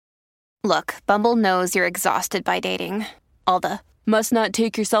Look, Bumble knows you're exhausted by dating. All the must not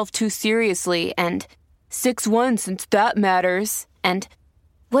take yourself too seriously and 6'1" since that matters. And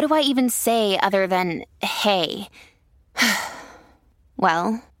what do I even say other than hey?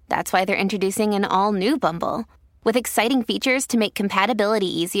 Well, that's why they're introducing an all-new Bumble with exciting features to make compatibility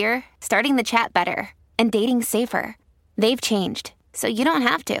easier, starting the chat better, and dating safer. They've changed, so you don't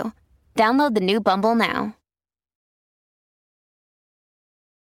have to. Download the new Bumble now.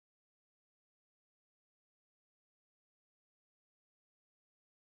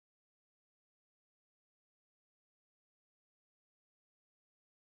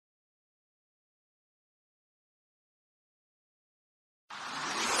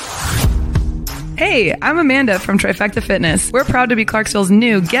 Hey, I'm Amanda from Trifecta Fitness. We're proud to be Clarksville's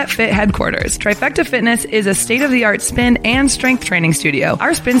new Get Fit headquarters. Trifecta Fitness is a state-of-the-art spin and strength training studio.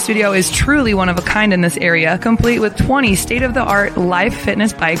 Our spin studio is truly one of a kind in this area, complete with 20 state-of-the-art live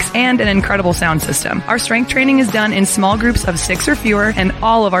fitness bikes and an incredible sound system. Our strength training is done in small groups of 6 or fewer, and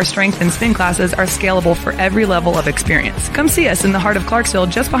all of our strength and spin classes are scalable for every level of experience. Come see us in the heart of Clarksville,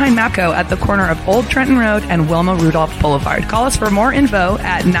 just behind MAPCO at the corner of Old Trenton Road and Wilma Rudolph Boulevard. Call us for more info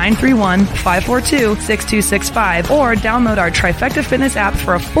at 931-542-6265 or download our Trifecta Fitness app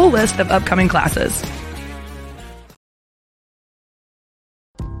for a full list of upcoming classes.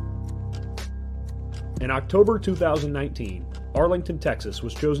 In October 2019, Arlington, Texas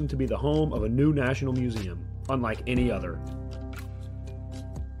was chosen to be the home of a new national museum, unlike any other.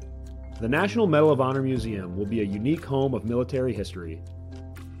 The National Medal of Honor Museum will be a unique home of military history.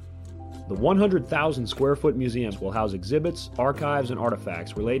 The 100,000 square foot museum will house exhibits, archives, and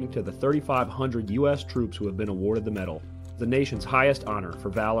artifacts relating to the 3,500 U.S. troops who have been awarded the medal, the nation's highest honor for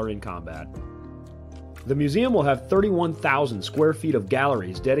valor in combat. The museum will have 31,000 square feet of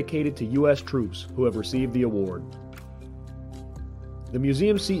galleries dedicated to U.S. troops who have received the award. The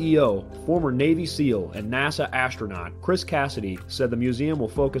museum CEO, former Navy SEAL and NASA astronaut Chris Cassidy, said the museum will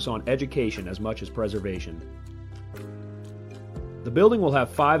focus on education as much as preservation. The building will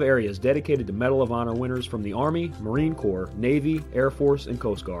have 5 areas dedicated to Medal of Honor winners from the Army, Marine Corps, Navy, Air Force, and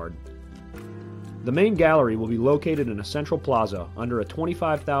Coast Guard. The main gallery will be located in a central plaza under a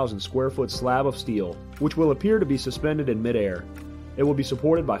 25,000 square foot slab of steel, which will appear to be suspended in midair. It will be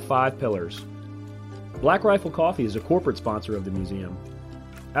supported by 5 pillars. Black Rifle Coffee is a corporate sponsor of the museum,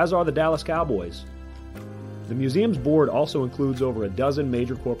 as are the Dallas Cowboys. The museum's board also includes over a dozen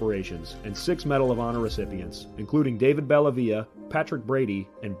major corporations and 6 Medal of Honor recipients, including David Bellavia, Patrick Brady,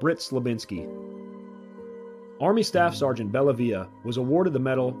 and Britt Slabinski. Army Staff Sergeant Bellavia was awarded the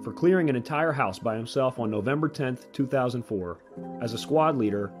medal for clearing an entire house by himself on November 10, 2004, as a squad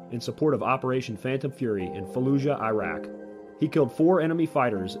leader in support of Operation Phantom Fury in Fallujah, Iraq. He killed 4 enemy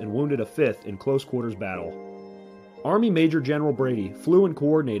fighters and wounded a 5th in close quarters battle. Army Major General Brady flew and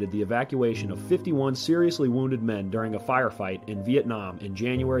coordinated the evacuation of 51 seriously wounded men during a firefight in Vietnam in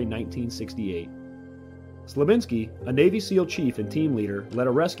January 1968. Slabinski, a Navy SEAL chief and team leader, led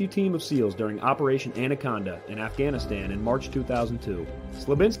a rescue team of SEALs during Operation Anaconda in Afghanistan in March 2002.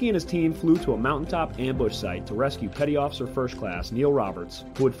 Slabinski and his team flew to a mountaintop ambush site to rescue Petty Officer First Class Neil Roberts,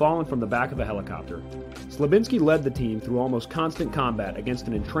 who had fallen from the back of a helicopter. Slabinski led the team through almost constant combat against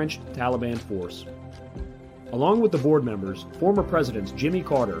an entrenched Taliban force. Along with the board members, former presidents Jimmy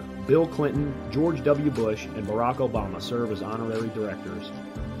Carter, Bill Clinton, George W. Bush, and Barack Obama serve as honorary directors.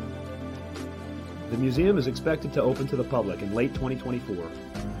 The museum is expected to open to the public in late 2024.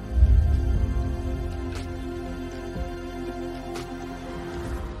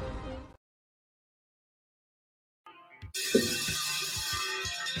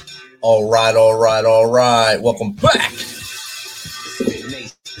 All right. Welcome back.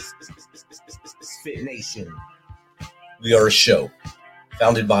 Fit Nation. We are a show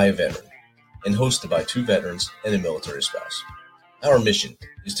founded by a veteran and hosted by 2 veterans and a military spouse. Our mission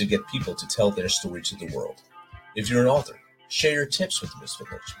is to get people to tell their story to the world. If you're an author, share your tips with the Misfit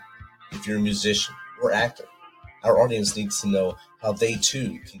Nation. If you're a musician or actor, our audience needs to know how they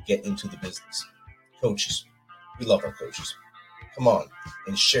too can get into the business. Coaches, we love our coaches. Come on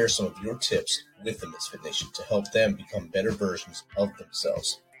and share some of your tips with the Misfit Nation to help them become better versions of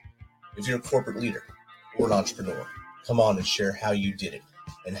themselves. If you're a corporate leader or an entrepreneur, come on and share how you did it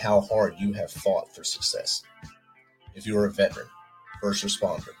and how hard you have fought for success. If you're a veteran, first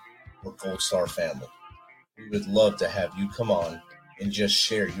responder, or Gold Star family, we would love to have you come on and just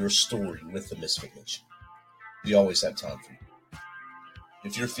share your story with the Misfit Nation. We always have time for you.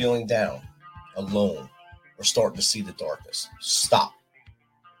 If you're feeling down, alone, or starting to see the darkness, stop.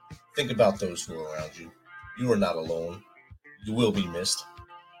 Think about those who are around you. You are not alone. You will be missed.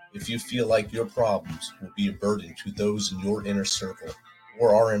 If you feel like your problems will be a burden to those in your inner circle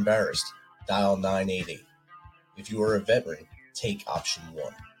or are embarrassed, dial 988. If you are a veteran, take option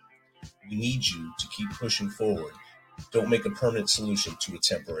 1. We need you to keep pushing forward. Don't make a permanent solution to a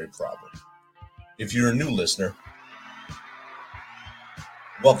temporary problem. If you're a new listener,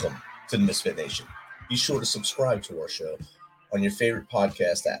 welcome to the Misfit Nation. Be sure to subscribe to our show on your favorite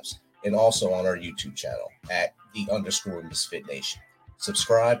podcast apps and also on our YouTube channel at @_Misfit Nation.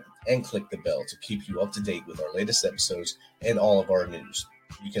 Subscribe and click the bell to keep you up to date with our latest episodes and all of our news.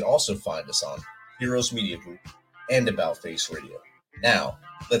 You can also find us on Heroes Media Group and About Face Radio. Now,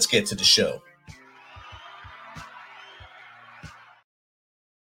 let's get to the show.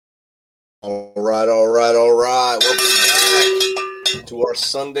 All right. Welcome back to our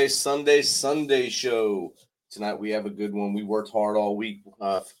Sunday show. Tonight we have a good one. We worked hard all week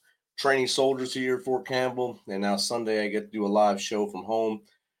training soldiers here at Fort Campbell, and now Sunday I get to do a live show from home.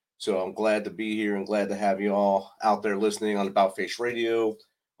 So I'm glad to be here and glad to have you all out there listening on About Face Radio,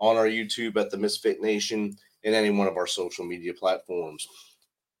 on our YouTube at the Misfit Nation, and any one of our social media platforms.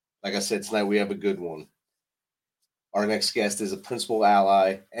 Like I said, tonight we have a good one. Our next guest is a principal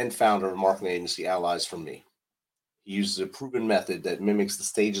ally and founder of marketing agency Allies For Me. He uses a proven method that mimics the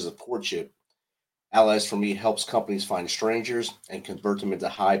stages of courtship. Allies For Me helps companies find strangers and convert them into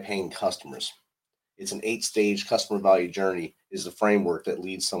high-paying customers. It's an 8-stage customer value journey is the framework that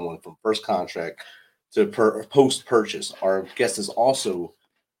leads someone from first contract to post-purchase. Our guest is also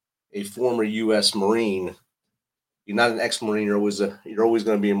a former U.S. Marine. You're not an ex-Marine. You're always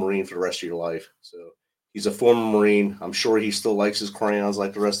going to be a Marine for the rest of your life. So he's a former Marine. I'm sure he still likes his crayons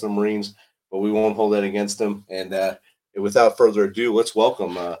like the rest of the Marines, but we won't hold that against him. And without further ado, let's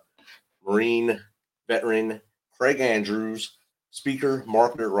welcome Marine veteran Craig Andrews, speaker,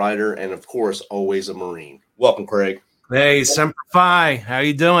 marketer, writer, and of course, always a Marine. Welcome, Craig. Hey, Semper Fi. How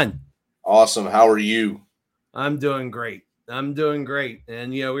you doing? Awesome. How are you? I'm doing great. And,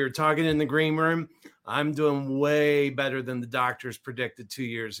 we were talking in the green room. I'm doing way better than the doctors predicted 2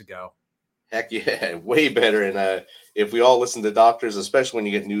 years ago. Heck yeah, way better. And if we all listen to doctors, especially when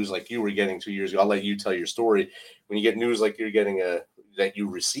you get news like you were getting 2 years ago, I'll let you tell your story. When you get news like you're getting that you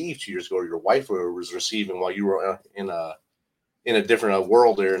received 2 years ago, or your wife was receiving while you were in a different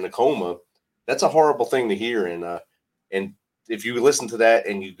world there in a coma, that's a horrible thing to hear. And if you listen to that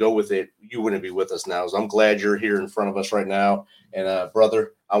and you go with it, you wouldn't be with us now. So I'm glad you're here in front of us right now. And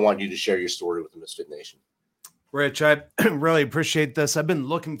brother, I want you to share your story with the Misfit Nation. Rich, I really appreciate this. I've been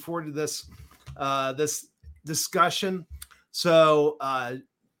looking forward to this discussion. So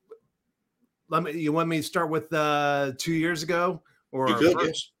you want me to start with 2 years ago? Or you could,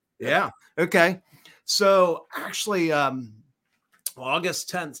 yes. Yeah. Okay. So actually,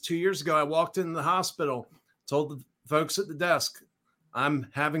 August 10th, 2 years ago, I walked into the hospital, told the folks at the desk, I'm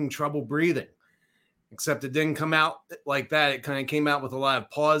having trouble breathing. Except it didn't come out like that. It kind of came out with a lot of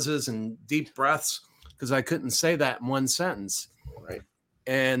pauses and deep breaths because I couldn't say that in one sentence. Right.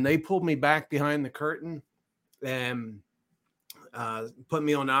 And they pulled me back behind the curtain and put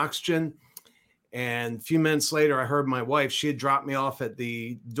me on oxygen. And a few minutes later, I heard my wife. She had dropped me off at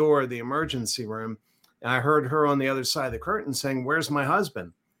the door of the emergency room. And I heard her on the other side of the curtain saying, "Where's my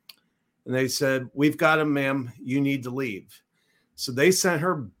husband?" And they said, "We've got him, ma'am. You need to leave." So they sent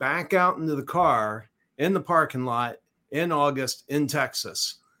her back out into the car in the parking lot in August in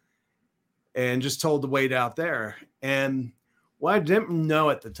Texas and just told to wait out there. And what I didn't know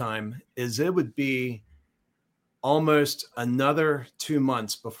at the time is it would be almost another 2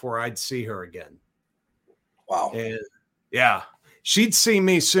 months before I'd see her again. Wow. And yeah, she'd see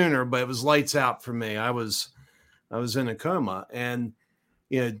me sooner, but it was lights out for me. I was in a coma. And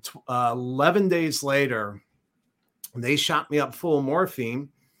 11 days later, they shot me up full of morphine,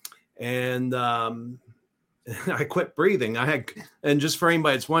 and I quit breathing. And just for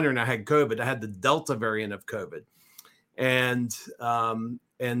anybody that's wondering, I had COVID. I had the Delta variant of COVID.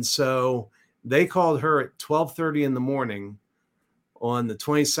 And so they called her at 12:30 in the morning on the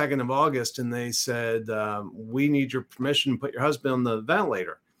 22nd of August, and they said, "We need your permission to put your husband on the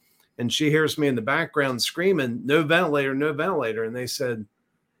ventilator." And she hears me in the background screaming, "No ventilator, no ventilator." And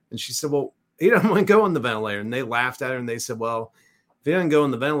she said, "Well, he doesn't want to go on the ventilator." And they laughed at her and they said, "Well, if he doesn't go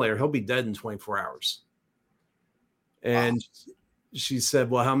on the ventilator, he'll be dead in 24 hours. And wow. She said,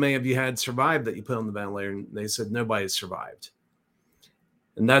 "Well, how many of you had survived that you put on the ventilator?" And they said, "Nobody's survived."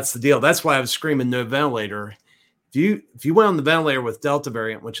 And that's the deal. That's why I was screaming, "No ventilator." If you went on the ventilator with Delta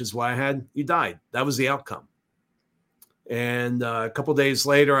variant, which is why I had, you died. That was the outcome. And a couple of days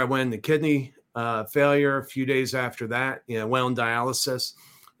later, I went into kidney failure. A few days after that, went on dialysis.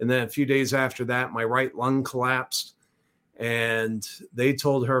 And then a few days after that, my right lung collapsed. And they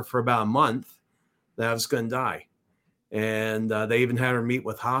told her for about a month that I was going to die. And they even had her meet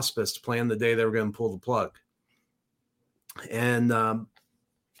with hospice to plan the day they were going to pull the plug. And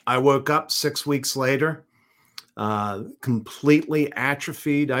I woke up 6 weeks later, completely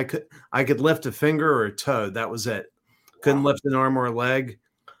atrophied. I could lift a finger or a toe. That was it. Couldn't lift an arm or a leg.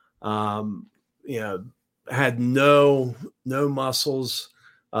 Had no muscles.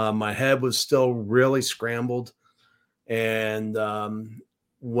 My head was still really scrambled. And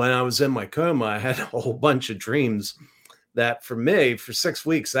when I was in my coma, I had a whole bunch of dreams that for me, for 6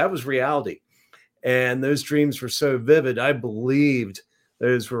 weeks, that was reality. And those dreams were so vivid, I believed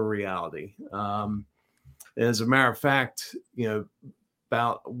those were reality. And as a matter of fact,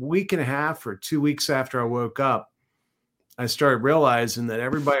 about a week and a half or 2 weeks after I woke up, I started realizing that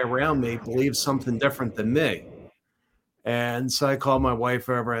everybody around me believed something different than me. And so I called my wife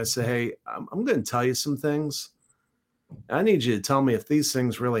over and I said, hey, I'm going to tell you some things. I need you to tell me if these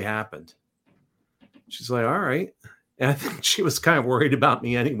things really happened. She's like, all right. And I think she was kind of worried about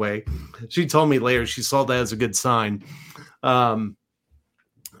me anyway. She told me later she saw that as a good sign. And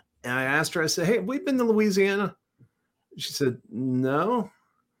I asked her, I said, hey, have we been to Louisiana? She said, no.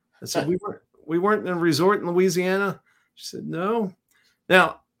 I said, we weren't in a resort in Louisiana. She said, no.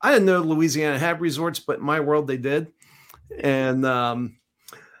 Now, I didn't know Louisiana had resorts, but in my world they did. And I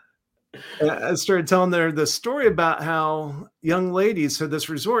started telling her the story about how young ladies, so this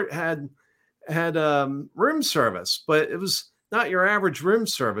resort had room service, but it was not your average room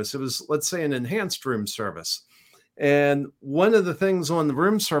service. It was, let's say, an enhanced room service. And one of the things on the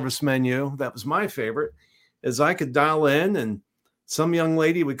room service menu that was my favorite is I could dial in and some young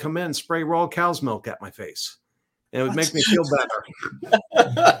lady would come in and spray raw cow's milk at my face. And it would make me feel better.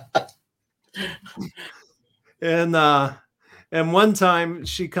 And one time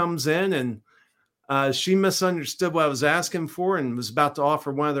she comes in and she misunderstood what I was asking for and was about to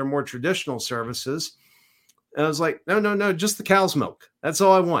offer one of their more traditional services. And I was like, no, just the cow's milk. That's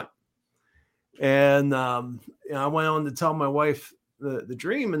all I want. And I went on to tell my wife the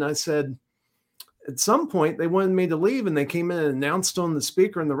dream. And I said, at some point they wanted me to leave and they came in and announced on the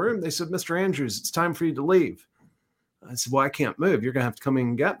speaker in the room. They said, Mr. Andrews, it's time for you to leave. I said, well, I can't move. You're going to have to come in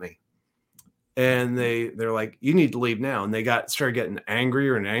and get me. And they're like, you need to leave now. And they started getting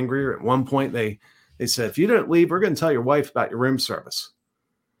angrier and angrier. At one point, they said, if you don't leave, we're going to tell your wife about your room service.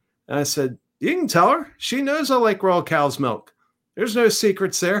 And I said, you can tell her. She knows I like raw cow's milk. There's no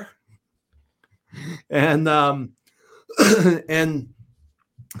secrets there. And at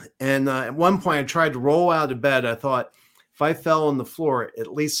one point, I tried to roll out of bed. I thought, if I fell on the floor,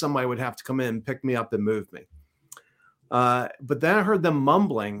 at least somebody would have to come in and pick me up and move me. But then I heard them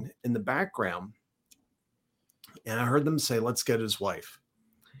mumbling in the background and I heard them say, let's get his wife.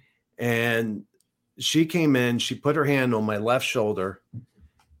 And she came in, she put her hand on my left shoulder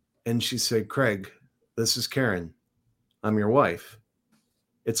and she said, Craig, this is Karen. I'm your wife.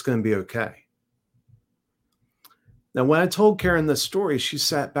 It's going to be okay. Now, when I told Karen this story, she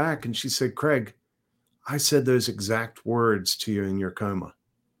sat back and she said, Craig, I said those exact words to you in your coma.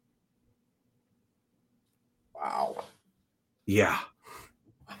 Wow. Yeah.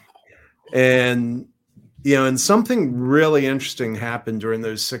 And, and something really interesting happened during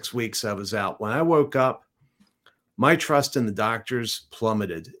those 6 weeks I was out. When I woke up, my trust in the doctors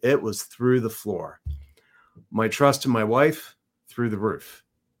plummeted. It was through the floor. My trust in my wife, through the roof.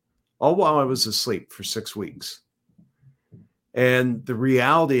 All while I was asleep for 6 weeks. And the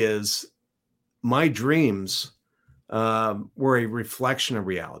reality is my dreams were a reflection of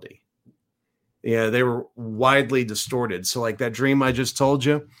reality. Yeah, they were widely distorted. So like that dream I just told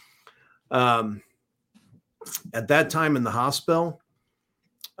you, at that time in the hospital,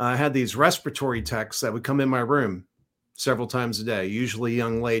 I had these respiratory techs that would come in my room several times a day, usually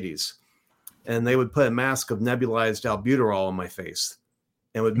young ladies. And they would put a mask of nebulized albuterol on my face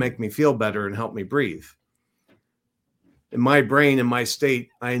and would make me feel better and help me breathe. In my brain, in my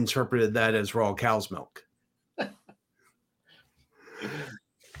state, I interpreted that as raw cow's milk.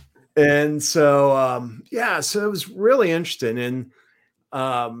 And so, so it was really interesting. And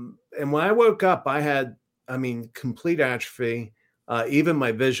when I woke up, I had, complete atrophy. Even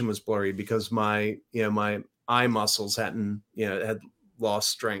my vision was blurry because my eye muscles had lost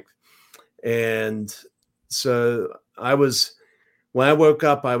strength. And so when I woke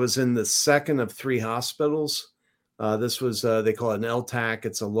up, I was in the second of 3 hospitals. This was, they call it an LTAC.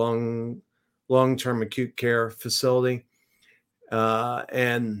 It's a long-term acute care facility.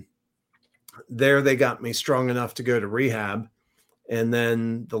 And there they got me strong enough to go to rehab. And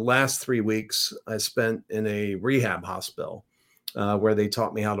then the last 3 weeks I spent in a rehab hospital where they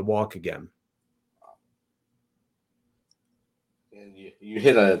taught me how to walk again. And you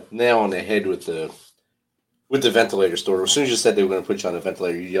hit a nail on the head with With the ventilator story, as soon as you said they were going to put you on a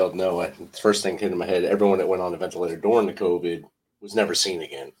ventilator, you yelled no. The first thing came to my head, everyone that went on the ventilator during the COVID was never seen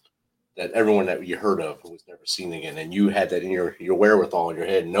again. That everyone that you heard of was never seen again. And you had that in your wherewithal in your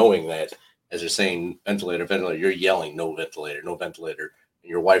head, knowing that as they're saying ventilator, you're yelling no ventilator, no ventilator. And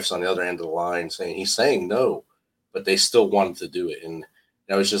your wife's on the other end of the line saying, he's saying no, but they still wanted to do it. And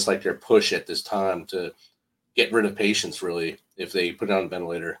that was just like their push at this time to get rid of patients, really. If they put it on a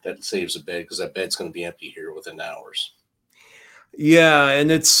ventilator, that saves a bed, because that bed's going to be empty here within hours. Yeah,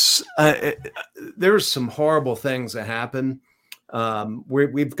 and it's there's some horrible things that happen.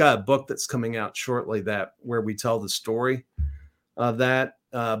 We've got a book that's coming out shortly where we tell the story of that.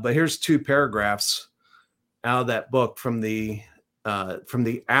 But here's 2 paragraphs out of that book from the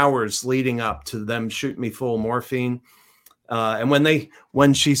hours leading up to them shooting me full of morphine. And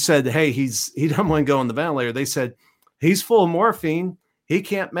when she said, hey, he doesn't want to go on the ventilator, they said, he's full of morphine. He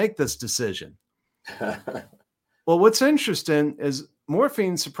can't make this decision. Well, what's interesting is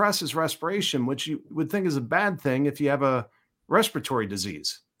morphine suppresses respiration, which you would think is a bad thing if you have a respiratory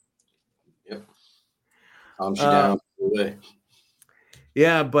disease. Yep. Calms you down.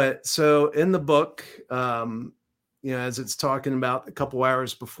 Yeah. But so in the book, as it's talking about a couple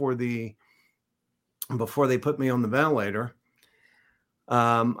hours before they put me on the ventilator,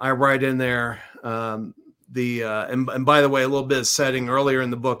 I write in there, and by the way, a little bit of setting earlier in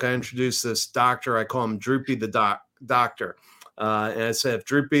the book, I introduced this doctor. I call him Droopy the doctor. And I said, if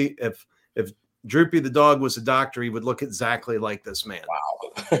Droopy the dog was a doctor, he would look exactly like this man.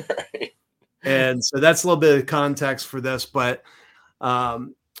 Wow. And so that's a little bit of context for this, but the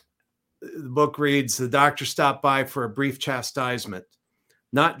book reads, the doctor stopped by for a brief chastisement.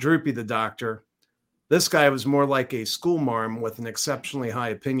 Not Droopy the doctor. This guy was more like a schoolmarm with an exceptionally high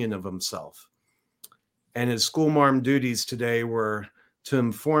opinion of himself. And his schoolmarm duties today were to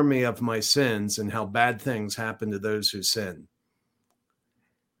inform me of my sins and how bad things happen to those who sin.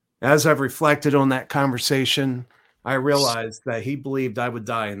 As I've reflected on that conversation, I realized that he believed I would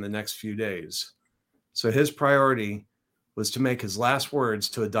die in the next few days. So his priority was to make his last words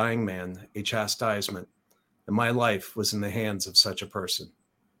to a dying man a chastisement, and my life was in the hands of such a person.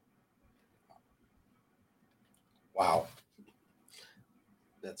 Wow.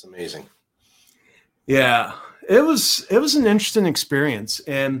 That's amazing. Yeah, it was an interesting experience.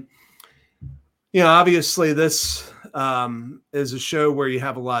 And, obviously this is a show where you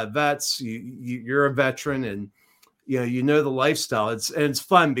have a lot of vets. You're a veteran, and, you know the lifestyle. It's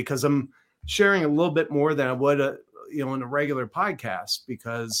fun because I'm sharing a little bit more than I would, in a regular podcast,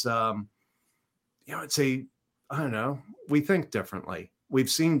 because, we think differently. We've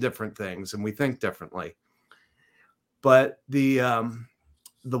seen different things and we think differently. But the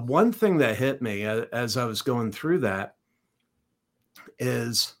one thing that hit me as I was going through that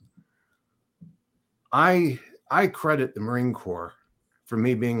is I credit the Marine Corps for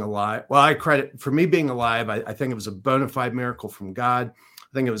me being alive. Well, I think it was a bona fide miracle from God.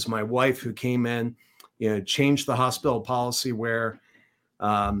 I think it was my wife who came in, changed the hospital policy where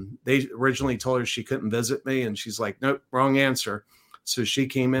they originally told her she couldn't visit me. And she's like, nope, wrong answer. So she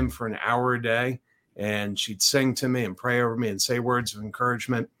came in for an hour a day, and she'd sing to me and pray over me and say words of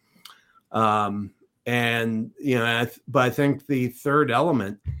encouragement. But I think the third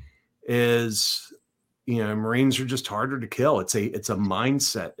element is, Marines are just harder to kill. It's a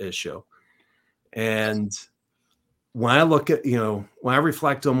mindset issue. And when I look at, when I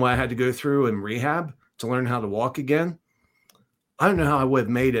reflect on what I had to go through in rehab to learn how to walk again, I don't know how I would have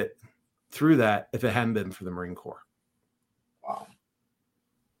made it through that if it hadn't been for the Marine Corps. Wow.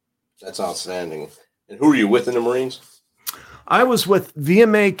 That's outstanding. And who were you with in the Marines? I was with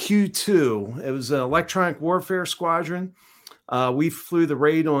VMA Q2. It was an electronic warfare squadron. We flew the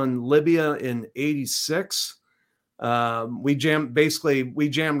raid on Libya in 86. We jammed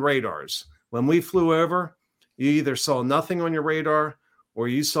radars. When we flew over, you either saw nothing on your radar or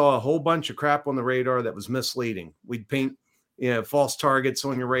you saw a whole bunch of crap on the radar that was misleading. We'd paint, false targets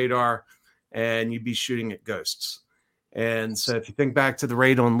on your radar, and you'd be shooting at ghosts. And so if you think back to the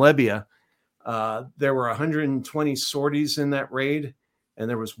raid on Libya, there were 120 sorties in that raid, and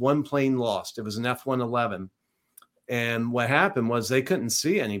there was one plane lost. It was an F-111. And what happened was they couldn't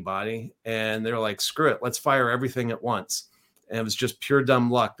see anybody, and they're like, screw it, let's fire everything at once. And it was just pure dumb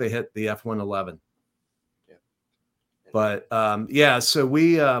luck. They hit the F-111. Yeah. But so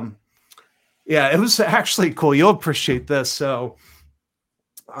we, it was actually cool. You'll appreciate this. So,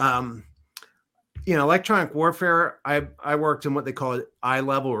 electronic warfare, I worked in what they call I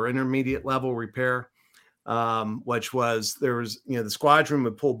level or intermediate level repair, which was, the squadron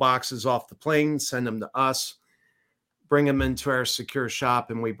would pull boxes off the plane, send them to us, bring them into our secure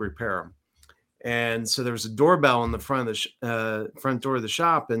shop, and we repair them. And so there was a doorbell on the front of the front door of the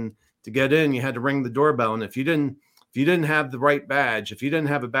shop, and to get in, you had to ring the doorbell. And if you didn't have the right badge, if you didn't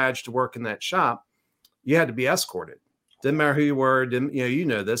have a badge to work in that shop, you had to be escorted. Didn't matter who you were. You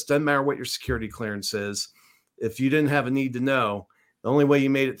know this. Doesn't matter what your security clearance is. If you didn't have a need to know, the only way you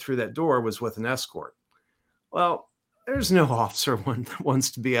made it through that door was with an escort. Well, there's no officer that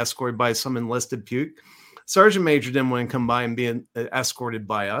wants to be escorted by some enlisted puke. Sergeant Major didn't want to come by and be escorted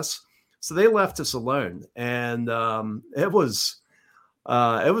by us. So they left us alone, and it was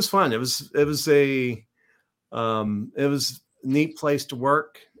fun. It was a neat place to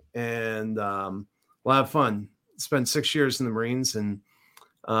work, and a lot of fun. Spent 6 years in the Marines, and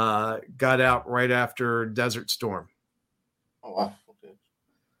got out right after Desert Storm. Oh wow! Okay.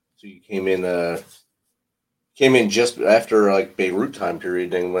 So you came in just after like Beirut time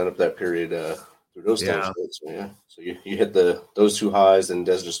period, and went up that period. Through those things, so you hit those two highs and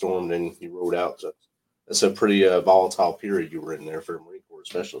Desert Storm, then you rode out. So that's a pretty volatile period you were in there for the Marine Corps,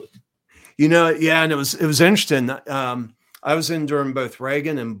 especially. And it was interesting. I was in during both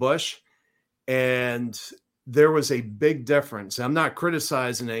Reagan and Bush, and there was a big difference. I'm not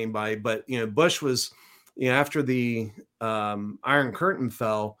criticizing anybody, but Bush was, after the Iron Curtain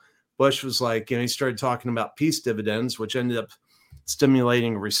fell, Bush was like, he started talking about peace dividends, which ended up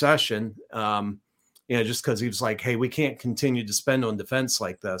stimulating a recession, just because he was like, hey, we can't continue to spend on defense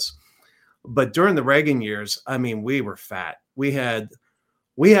like this. But during the Reagan years, I mean, we were fat. We had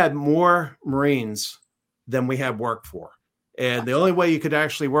more Marines than we had work for. And the only way you could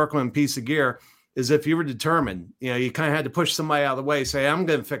actually work on a piece of gear is if you were determined. You kind of had to push somebody out of the way, say, I'm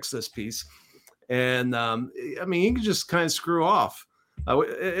going to fix this piece. And you could just kind of screw off.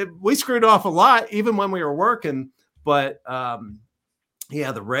 We screwed off a lot, even when we were working. But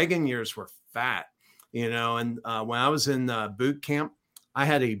the Reagan years were fat, and when I was in boot camp, I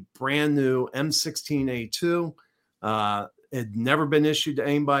had a brand new M16A2. It had never been issued to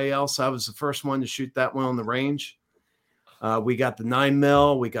anybody else. I was the first one to shoot that one on the range. We got the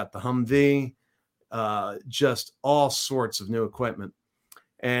 9mm, we got the Humvee, just all sorts of new equipment.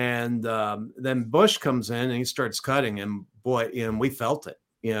 And then Bush comes in and he starts cutting, and boy, we felt it,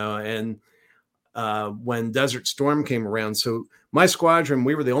 and when Desert Storm came around. So my squadron,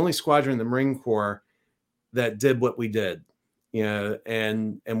 we were the only squadron in the Marine Corps that did what we did,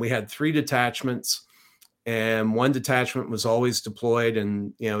 and we had 3 detachments, and one detachment was always deployed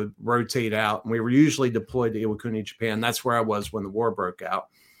and, rotate out. And we were usually deployed to Iwakuni, Japan. That's where I was when the war broke out,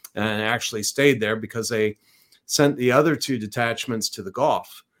 and I actually stayed there because they sent the other 2 detachments to the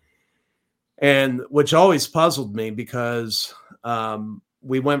Gulf. And which always puzzled me because,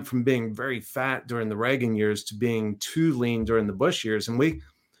 we went from being very fat during the Reagan years to being too lean during the Bush years. And we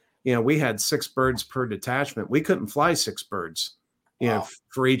had 6 birds per detachment. We couldn't fly 6 birds, wow,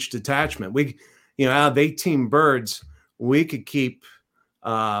 for each detachment. We, out of 18 birds, we could keep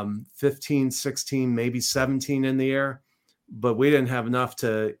 15, 16, maybe 17 in the air, but we didn't have enough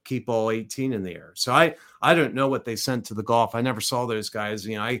to keep all 18 in the air. So I don't know what they sent to the Gulf. I never saw those guys.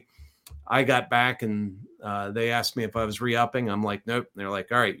 I got back and they asked me if I was re-upping. I'm like, nope. And they're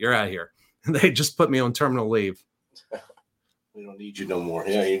like, all right, you're out of here. And they just put me on terminal leave. We don't need you no more.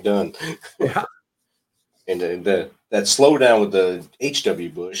 Yeah, you're done. Yeah. And that slowdown with the H.W.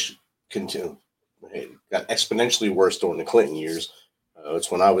 Bush got exponentially worse during the Clinton years.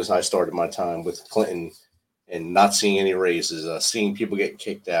 It's when I started my time with Clinton and not seeing any raises, seeing people get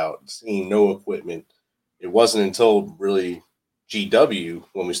kicked out, seeing no equipment. It wasn't until really GW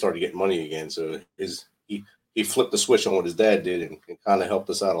when we started getting money again. So he flipped the switch on what his dad did and kind of helped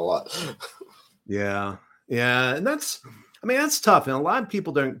us out a lot. Yeah. And that's tough. And a lot of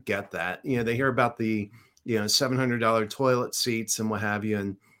people don't get that. They hear about the, $700 toilet seats and what have you.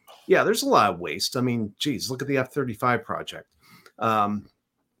 And yeah, there's a lot of waste. I mean, geez, look at the F-35 project.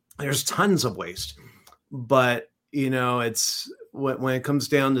 There's tons of waste, but it's when it comes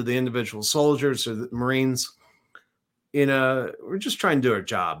down to the individual soldiers or the Marines, we're just trying to do our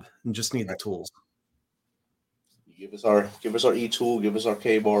job and just need the tools. Give us our e-tool, give us our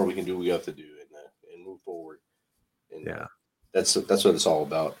K-bar. We can do what we have to do and move forward. And yeah, that's what it's all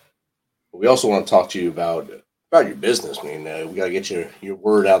about. But we also want to talk to you about your business, man. We got to get your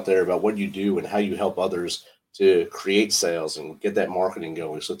word out there about what you do and how you help others to create sales and get that marketing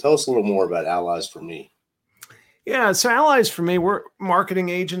going. So tell us a little more about Allies for Me. Yeah, so Allies for Me, we're a marketing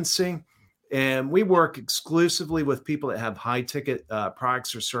agency, and we work exclusively with people that have high-ticket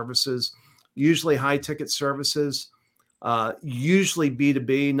products or services, usually high-ticket services, usually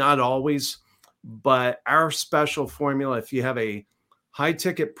B2B, not always. But our special formula, if you have a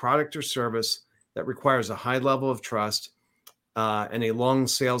high-ticket product or service that requires a high level of trust and a long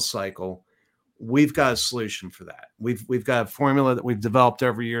sales cycle, we've got a solution for that. We've got a formula that we've developed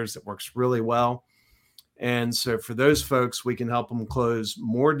over years that works really well. And so for those folks, we can help them close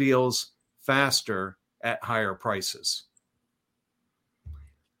more deals faster at higher prices.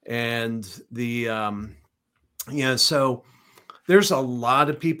 And so there's a lot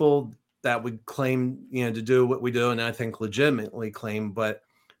of people that would claim, to do what we do, and I think legitimately claim, but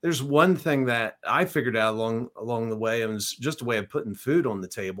there's one thing that I figured out along the way, and it's just a way of putting food on the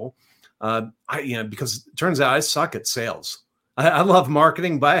table. Because it turns out I suck at sales. I love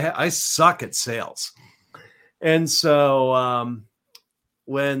marketing, but I suck at sales. And so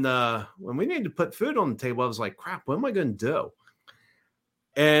when we needed to put food on the table, I was like, crap, what am I going to do?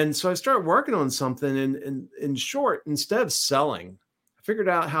 And so I started working on something. And in short, instead of selling, I figured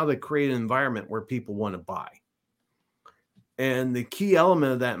out how to create an environment where people want to buy. And the key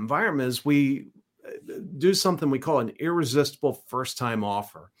element of that environment is we do something we call an irresistible first-time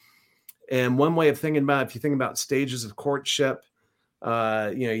offer. And one way of thinking about it, if you think about stages of courtship,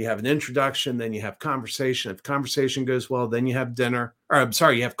 you have an introduction, then you have conversation. If conversation goes well, then you have dinner.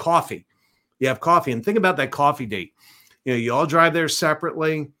 You have coffee. You have coffee. And think about that coffee date. You all drive there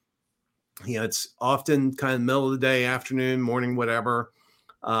separately. It's often kind of middle of the day, afternoon, morning, whatever.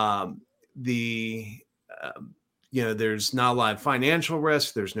 There's not a lot of financial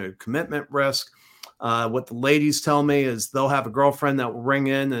risk. There's no commitment risk. What the ladies tell me is they'll have a girlfriend that will ring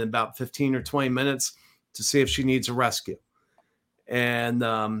in about 15 or 20 minutes to see if she needs a rescue. And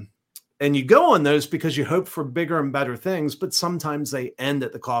you go on those because you hope for bigger and better things, but sometimes they end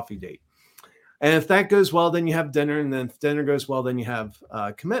at the coffee date. And if that goes well, then you have dinner. And then if dinner goes well, then you have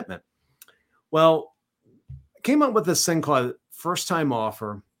commitment. Well, I came up with this thing called first-time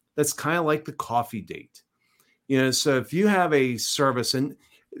offer that's kind of like the coffee date. So if you have a service, and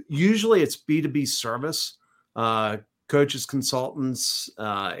usually it's B2B service, coaches, consultants,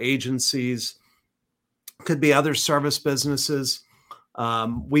 agencies, could be other service businesses.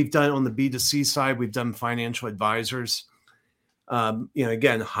 We've done on the B2C side, we've done financial advisors,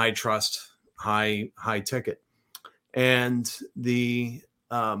 again, high trust, high ticket. And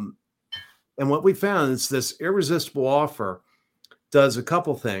and what we found is this irresistible offer does a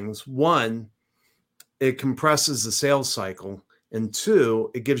couple things. One, it compresses the sales cycle. And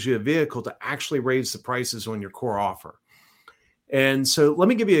two, it gives you a vehicle to actually raise the prices on your core offer. And so let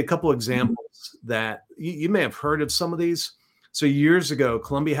me give you a couple examples that you may have heard of some of these. So years ago,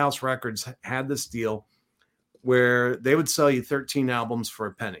 Columbia House Records had this deal where they would sell you 13 albums for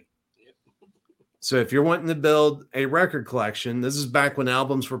a penny. So if you're wanting to build a record collection, this is back when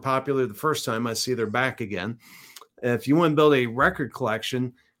albums were popular the first time. I see they're back again. If you want to build a record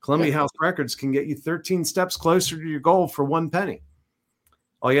collection, Columbia House Records can get you 13 steps closer to your goal for 1 penny.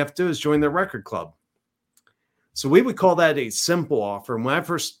 All you have to do is join their record club. So we would call that a simple offer. And when I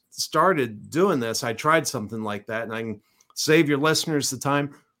first started doing this, I tried something like that. And I can save your listeners the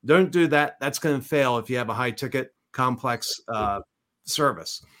time. Don't do that. That's going to fail if you have a high ticket, complex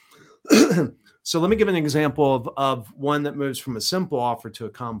service. So let me give an example of one that moves from a simple offer to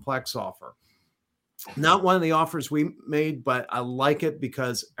a complex offer. Not one of the offers we made, but I like it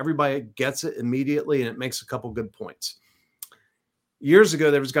because everybody gets it immediately and it makes a couple good points. Years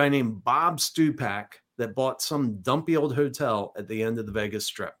ago, there was a guy named Bob Stupak that bought some dumpy old hotel at the end of the Vegas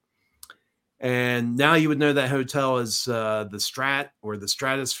Strip. And now you would know that hotel as the Strat or the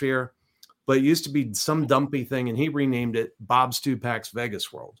Stratosphere, but it used to be some dumpy thing, and he renamed it Bob Stupak's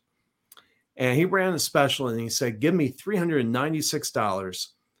Vegas World. And he ran a special, and he said, give me $396.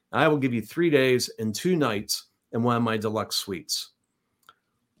 I will give you 3 days and 2 nights in one of my deluxe suites.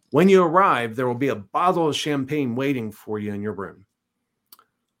 When you arrive, there will be a bottle of champagne waiting for you in your room.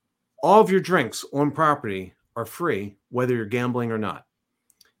 All of your drinks on property are free, whether you're gambling or not.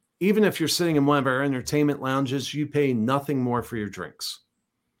 Even if you're sitting in one of our entertainment lounges, you pay nothing more for your drinks.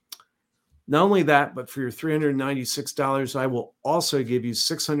 Not only that, but for your $396, I will also give you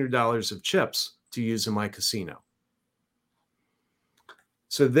 $600 of chips to use in my casino.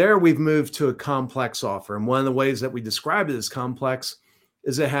 So there we've moved to a complex offer. And one of the ways that we describe it as complex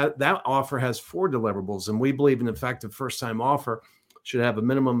is that offer has 4 deliverables. And we believe an effective first-time offer should have a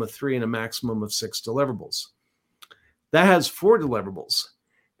minimum of 3 and a maximum of 6 deliverables. That has 4 deliverables.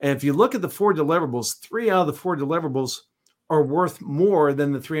 And if you look at the 4 deliverables, 3 out of the 4 deliverables are worth more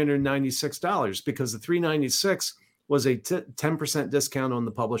than the $396 because the $396 was a 10% discount on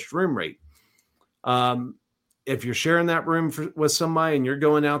the published room rate. If you're sharing that room with somebody and you're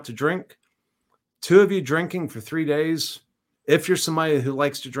going out to drink, 2 of you drinking for 3 days, if you're somebody who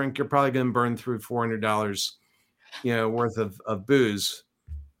likes to drink, you're probably going to burn through $400, worth of booze,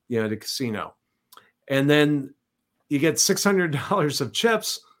 to casino. And then you get $600 of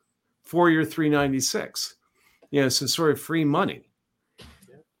chips for your $396. So sort of free money.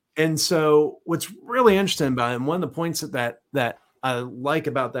 And so what's really interesting about it, and one of the points that I like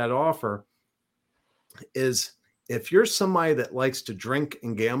about that offer is if you're somebody that likes to drink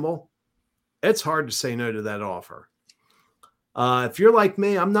and gamble, it's hard to say no to that offer. If you're like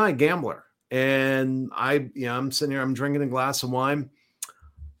me, I'm not a gambler, and I'm sitting here, I'm drinking a glass of wine.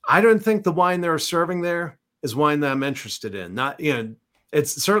 I don't think the wine they're serving there is wine that I'm interested in. Not,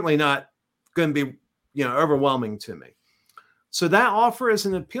 it's certainly not going to be, overwhelming to me. So that offer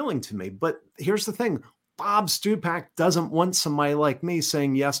isn't appealing to me. But here's the thing. Bob Stupak doesn't want somebody like me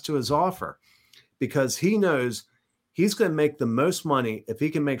saying yes to his offer, because he knows he's going to make the most money if he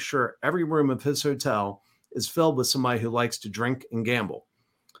can make sure every room of his hotel is filled with somebody who likes to drink and gamble.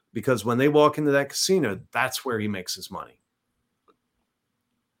 Because when they walk into that casino, that's where he makes his money.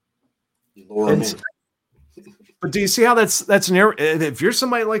 But do you see how that's an error? If you're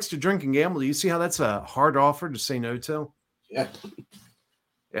somebody who likes to drink and gamble, do you see how that's a hard offer to say no to? Yeah.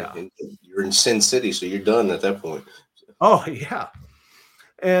 Yeah. You're in Sin City, so you're done at that point. Oh, yeah.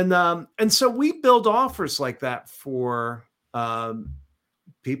 And so we build offers like that for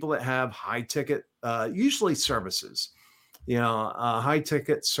people that have high ticket, usually services, high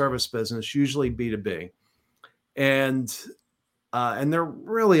ticket service business, usually B2B. And they're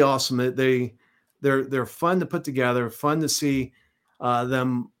really awesome. They're fun to put together, fun to see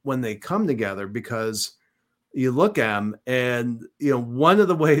them when they come together, because you look at them and, one of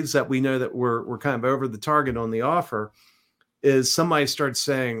the ways that we know that we're kind of over the target on the offer is somebody starts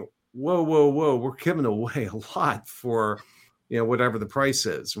saying, whoa, we're giving away a lot for, whatever the price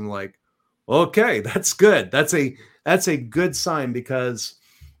is. And we're like, okay, that's good. That's a good sign, because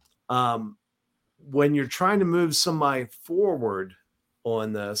when you're trying to move somebody forward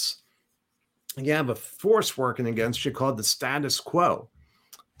on this, you have a force working against you called the status quo.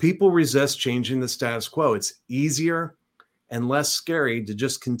 People resist changing the status quo. It's easier and less scary to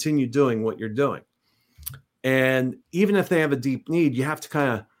just continue doing what you're doing. And even if they have a deep need, you have to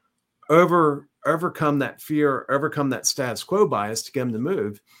kind of overcome that fear, overcome that status quo bias to get them to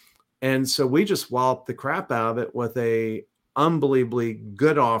move. And so we just wallop the crap out of it with a unbelievably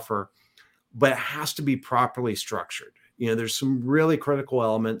good offer, but it has to be properly structured. There's some really critical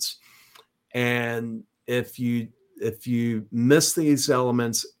elements. And if you miss these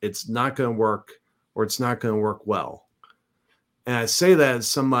elements, it's not going to work, or it's not going to work well. And I say that as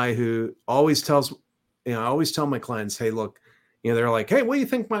somebody who always tells, I always tell my clients, hey, look, they're like, hey, what do you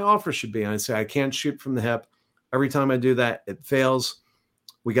think my offer should be? And I say, I can't shoot from the hip. Every time I do that, it fails.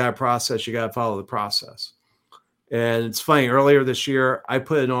 We got a process. You got to follow the process. And it's funny, earlier this year, I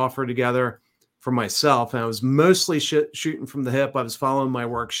put an offer together for myself, and I was mostly shooting from the hip. I was following my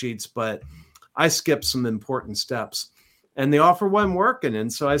worksheets, but I skipped some important steps, and the offer wasn't working.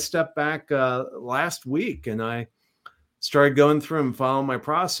 And so I stepped back last week, and I started going through and following my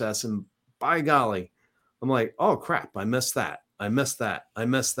process. And by golly, I'm like, oh crap, I missed that.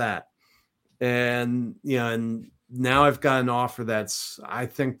 And, and now I've got an offer that's, I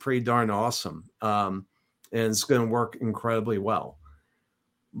think, pretty darn awesome. And it's going to work incredibly well.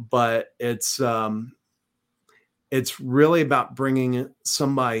 But it's really about bringing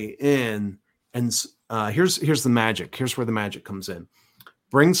somebody in. And here's the magic. Here's where the magic comes in.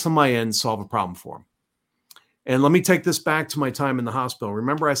 Bring somebody in, solve a problem for them. And let me take this back to my time in the hospital.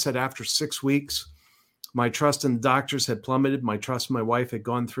 Remember I said after 6 weeks, my trust in the doctors had plummeted. My trust in my wife had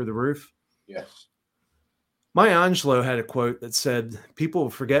gone through the roof. Yes. Maya Angelou had a quote that said, people will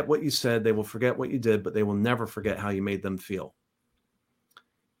forget what you said, they will forget what you did, but they will never forget how you made them feel.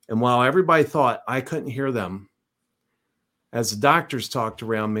 And while everybody thought I couldn't hear them, as the doctors talked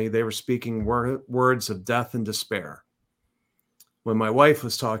around me, they were speaking words of death and despair. When my wife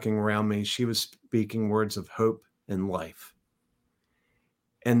was talking around me, she was speaking words of hope and life.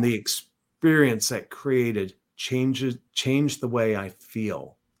 And the experience that created changed the way I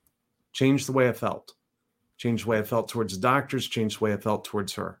feel, changed the way I felt, changed the way I felt towards the doctors, changed the way I felt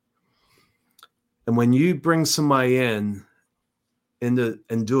towards her. And when you bring somebody in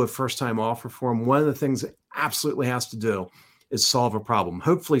and do a first-time offer for them, one of the things it absolutely has to do is solve a problem,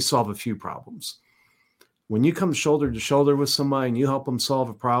 hopefully solve a few problems. When you come shoulder to shoulder with somebody and you help them solve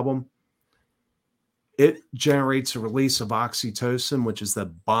a problem, it generates a release of oxytocin, which is the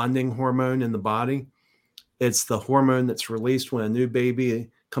bonding hormone in the body. It's the hormone that's released when a new baby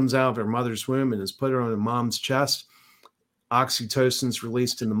comes out of her mother's womb and is put on a mom's chest. Oxytocin's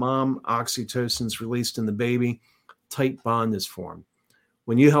released in the mom, oxytocin's released in the baby. Tight bond is formed.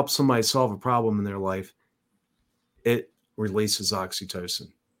 When you help somebody solve a problem in their life, it releases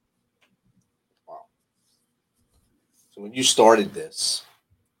oxytocin. Wow. So when you started this,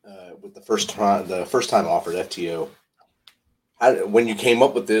 with the first time offered FTO. When you came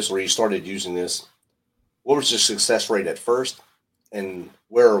up with this, or you started using this, what was the success rate at first, and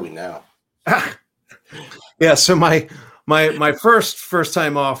where are we now? Yeah, so my first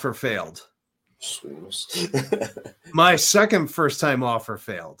time offer failed. My second first time offer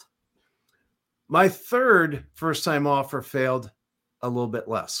failed. My third first time offer failed a little bit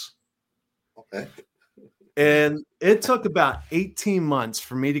less. Okay. And it took about 18 months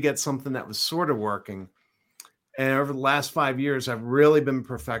for me to get something that was sort of working. And over the last 5 years, I've really been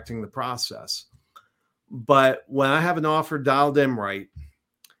perfecting the process. But when I have an offer dialed in right,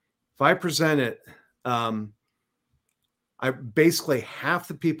 if I present it, I basically half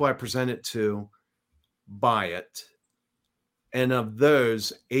the people I present it to buy it. And of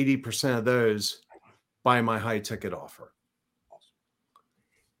those, 80% of those buy my high ticket offer.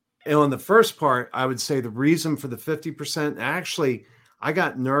 And on the first part, I would say the reason for the 50%, actually, I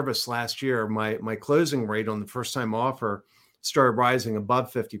got nervous last year. My closing rate on the first time offer started rising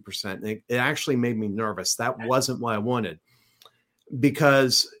above 50%. And it actually made me nervous. That wasn't what I wanted,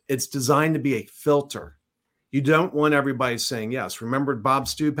 because it's designed to be a filter. You don't want everybody saying yes. Remember Bob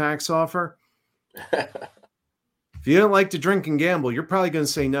Stupak's offer? If you don't like to drink and gamble, you're probably going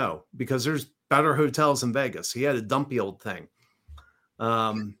to say no, because there's better hotels in Vegas. He had a dumpy old thing.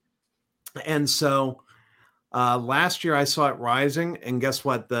 And so last year I saw it rising, and guess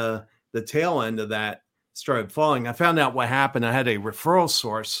what? The tail end of that started falling. I found out what happened. I had a referral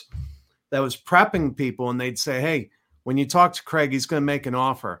source that was prepping people, and they'd say, hey, when you talk to Craig, he's going to make an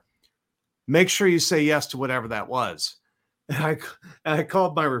offer. Make sure you say yes to whatever that was. And I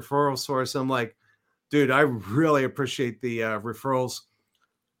called my referral source. I'm like, dude, I really appreciate the referrals.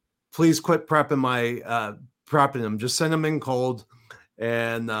 Please quit prepping them. Just send them in cold,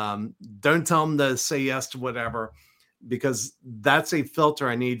 and don't tell them to say yes to whatever, because that's a filter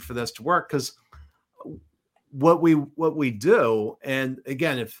I need for this to work. Because what we do, and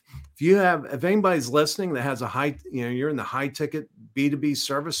again, if anybody's listening that has a high, you're in the high ticket B2B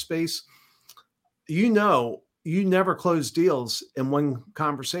service space, you never close deals in one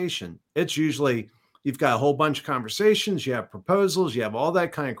conversation. It's usually you've got a whole bunch of conversations, you have proposals, you have all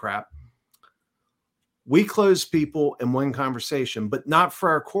that kind of crap. We close people in one conversation, but not for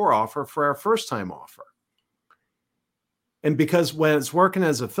our core offer, for our first time offer. And because when it's working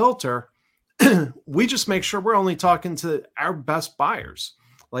as a filter, we just make sure we're only talking to our best buyers,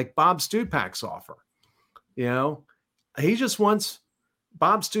 like Bob Stupak's offer. He just wants,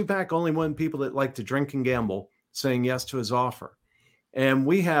 Bob Stupak only wanted people that like to drink and gamble saying yes to his offer. And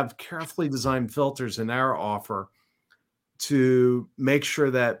we have carefully designed filters in our offer to make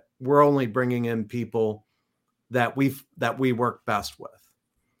sure that we're only bringing in people that we work best with.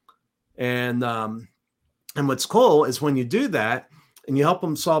 And what's cool is when you do that and you help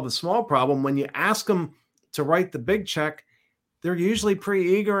them solve a small problem, when you ask them to write the big check, they're usually pretty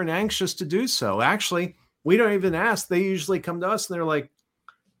eager and anxious to do so. Actually, we don't even ask. They usually come to us and they're like,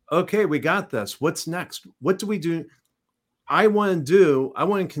 okay, we got this. What's next? What do we do? I want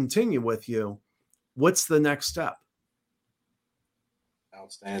to continue with you. What's the next step?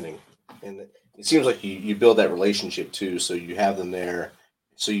 Outstanding. And it seems like you build that relationship too, so you have them there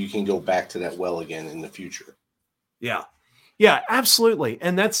so you can go back to that well again in the future. Yeah. Yeah, absolutely.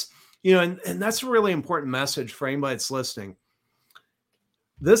 And that's, and that's a really important message for anybody that's listening.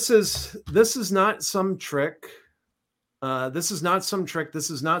 This is not some trick. This is not some trick. This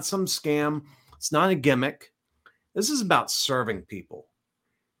is not some scam. It's not a gimmick. This is about serving people.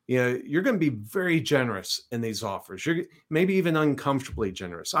 You're going to be very generous in these offers. You're maybe even uncomfortably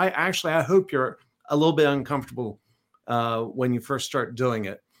generous. I hope you're a little bit uncomfortable when you first start doing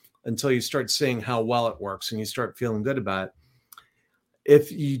it, until you start seeing how well it works and you start feeling good about it.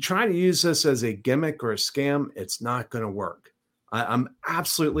 If you try to use this as a gimmick or a scam, it's not going to work. I'm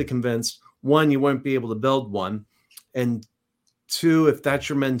absolutely convinced, one, you won't be able to build one. And two, if that's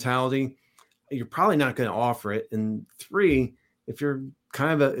your mentality, you're probably not going to offer it. And three, if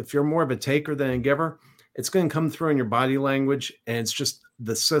you're more of a taker than a giver, it's going to come through in your body language, and it's just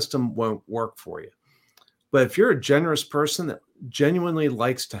the system won't work for you. But if you're a generous person that genuinely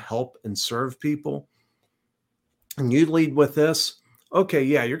likes to help and serve people, and you lead with this, okay,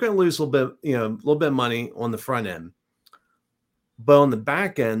 yeah, you're going to lose a little bit of money on the front end. But on the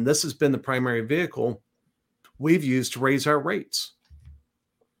back end, this has been the primary vehicle we've used to raise our rates.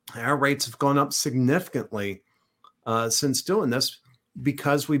 Our rates have gone up significantly since doing this,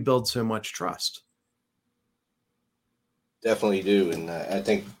 because we build so much trust. Definitely do. And I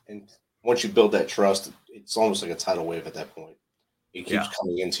think once you build that trust, it's almost like a tidal wave at that point. It keeps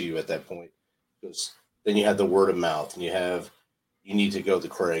coming into you at that point, because then you have the word of mouth, and you have you need to go to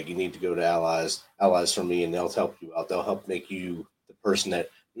Craig, you need to go to Allies from me, and they'll help you out. They'll help make you the person that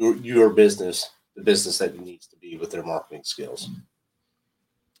your business, the business that it needs to be with their marketing skills.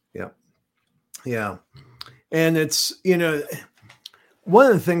 Yeah. Yeah. And it's, one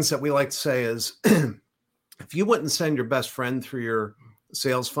of the things that we like to say is if you wouldn't send your best friend through your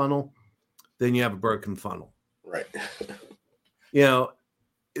sales funnel, then you have a broken funnel. Right.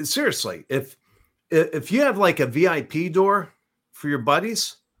 Seriously, if you have like a VIP door for your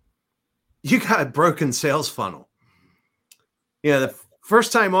buddies, you got a broken sales funnel. The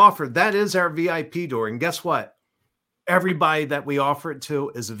first time offer, that is our VIP door. And guess what? Everybody that we offer it to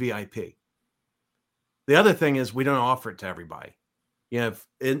is a VIP. The other thing is we don't offer it to everybody.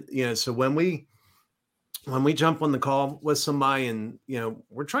 So when we jump on the call with somebody and,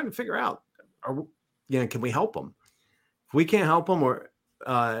 we're trying to figure out, can we help them? If we can't help them,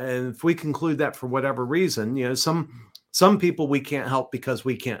 and if we conclude that for whatever reason, some people we can't help because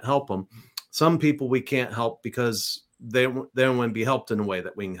we can't help them. Some people we can't help because they don't want to be helped in a way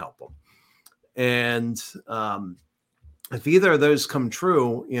that we can help them. And if either of those come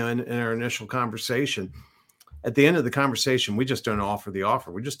true, in our initial conversation, at the end of the conversation, we just don't offer the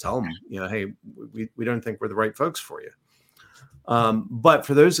offer. We just tell them, hey, we don't think we're the right folks for you. But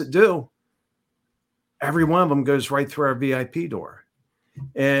for those that do, every one of them goes right through our VIP door.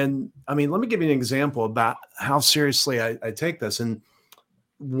 And I mean, let me give you an example about how seriously I take this. And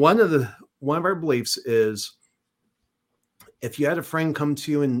one of our beliefs is if you had a friend come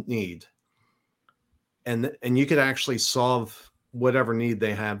to you in need and you could actually solve whatever need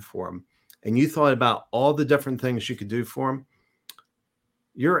they had for them, and you thought about all the different things you could do for them,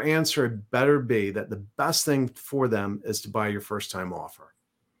 your answer better be that the best thing for them is to buy your first time offer.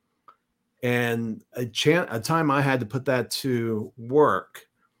 And a time I had to put that to work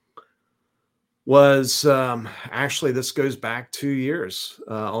was actually, this goes back 2 years,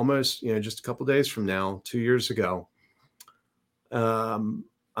 almost, just a couple of days from now, 2 years ago. I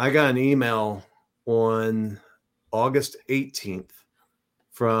got an email on August 18th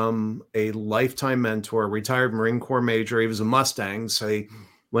from a lifetime mentor, retired Marine Corps major. He was a Mustang, so he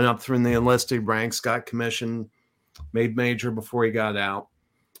went up through the enlisted ranks, got commissioned, made major before he got out.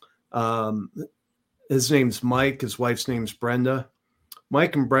 His name's Mike. His wife's name's Brenda.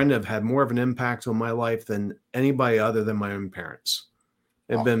 Mike and Brenda have had more of an impact on my life than anybody other than my own parents.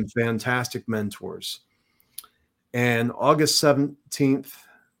 They've been fantastic mentors. And August 17th,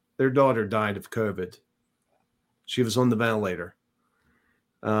 their daughter died of COVID. She was on the ventilator.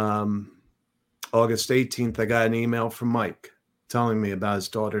 August 18th, I got an email from Mike telling me about his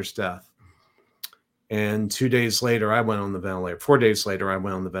daughter's death. And 2 days later, I went on the ventilator. 4 days later, I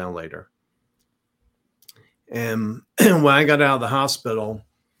went on the ventilator. And when I got out of the hospital,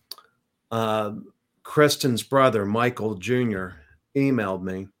 Kristen's brother, Michael Jr., emailed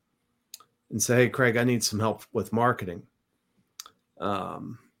me and said, "Hey, Craig, I need some help with marketing.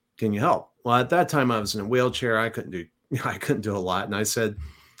 Can you help?" Well, at that time, I was in a wheelchair. I couldn't do a lot. And I said,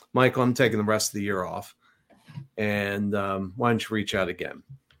 "Michael, I'm taking the rest of the year off. And why don't you reach out again?"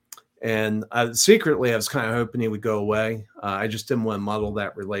 And secretly, I was kind of hoping he would go away. I just didn't want to muddle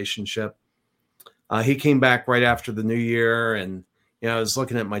that relationship. He came back right after the new year. And, I was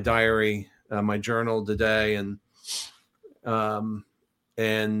looking at my diary, my journal today. And my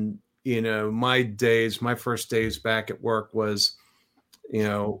first days back at work was,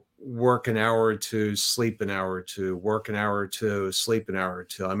 work an hour or two, sleep an hour or two, work an hour or two, sleep an hour or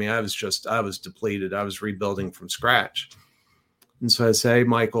two. I mean, I was depleted. I was rebuilding from scratch. And so I say, "Hey,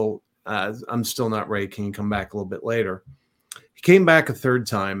 Michael, I'm still not ready. Can you come back a little bit later?" He came back a third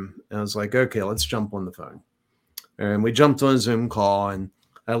time. And I was like, "Okay, let's jump on the phone." And we jumped on a Zoom call, and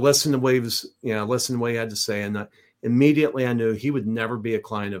I listened to what he had to say. And immediately I knew he would never be a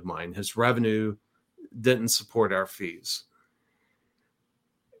client of mine. His revenue didn't support our fees.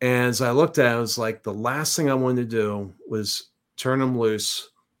 And as I looked at it, I was like, the last thing I wanted to do was turn him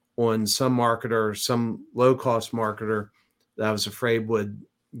loose on some marketer, some low-cost marketer that I was afraid would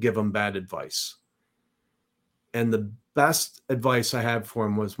give him bad advice. And the best advice I had for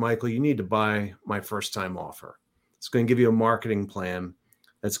him was, "Michael, you need to buy my first-time offer. It's going to give you a marketing plan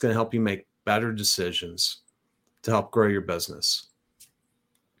that's going to help you make better decisions to help grow your business."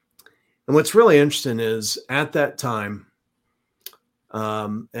 And what's really interesting is at that time,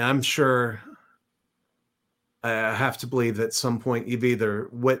 and I'm sure I have to believe that at some point you've either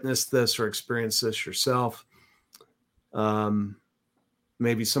witnessed this or experienced this yourself.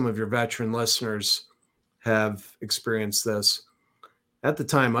 Maybe some of your veteran listeners have experienced this. At the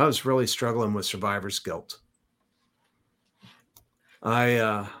time, I was really struggling with survivor's guilt.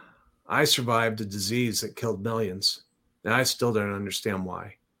 I survived a disease that killed millions, And I still don't understand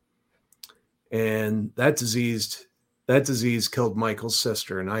why. And that disease killed Michael's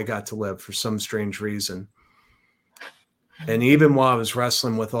sister, and I got to live for some strange reason. And even while I was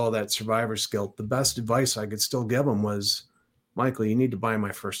wrestling with all that survivor's guilt, the best advice I could still give him was, Michael, you need to buy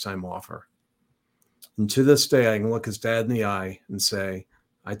my first time offer. And to this day, I can look his dad in the eye and say,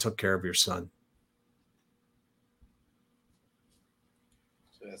 I took care of your son.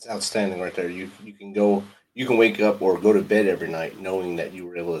 So that's outstanding right there. You can wake up or go to bed every night knowing that you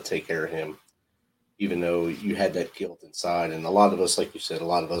were able to take care of him, even though you had that guilt inside. And a lot of us, like you said,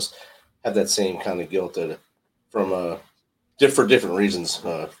 have that same kind of guilt from for different reasons,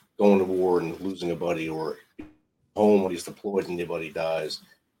 going to war and losing a buddy, or home when he's deployed and your buddy dies.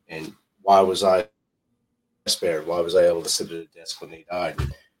 And why was I spared? Why was I able to sit at a desk when they died?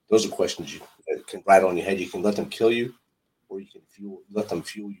 And those are questions you can write on your head. You can let them kill you, or you can let them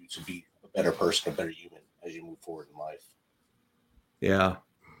fuel you to be a better person, a better human as you move forward in life. Yeah.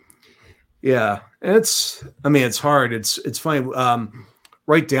 Yeah. And it's hard. It's funny.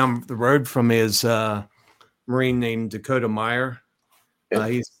 Right down the road from me is a Marine named Dakota Meyer.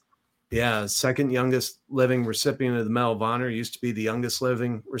 He's second youngest living recipient of the Medal of Honor. Used to be the youngest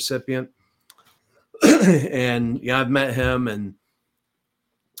living recipient. And I've met him and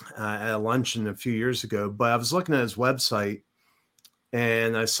at a luncheon a few years ago, but I was looking at his website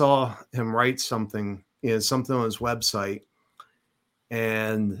and I saw him write something on his website.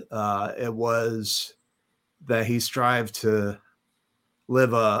 And it was that he strived to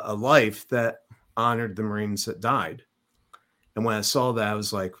live a life that honored the Marines that died. And when I saw that, I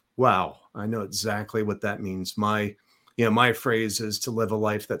was like, wow, I know exactly what that means. My phrase is to live a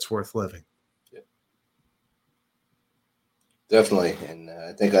life that's worth living. Definitely. And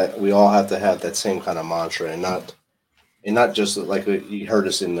I think we all have to have that same kind of mantra, and not just like you heard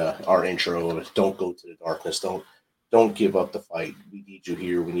us in our intro of don't go to the darkness. Don't give up the fight. We need you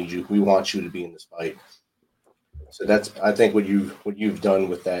here. We need you. We want you to be in this fight. So that's, I think, what you've done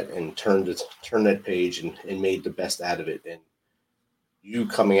with that, and turned that page and made the best out of it. And you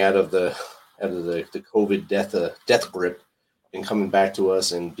coming out of the COVID death grip and coming back to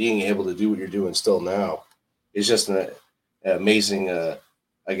us and being able to do what you're doing still now is just an amazing,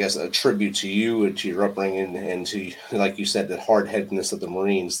 I guess, a tribute to you and to your upbringing, and to, like you said, the hard-headedness of the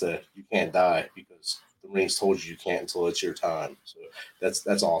Marines, that you can't die because the Marines told you can't until it's your time. So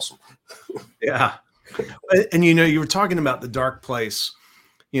that's awesome. Yeah. And, you were talking about the dark place,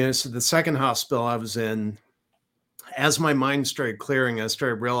 so the second hospital I was in, as my mind started clearing, I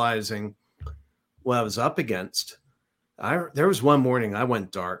started realizing what I was up against. There was one morning I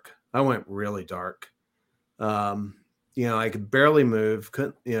went dark. I went really dark. I could barely move.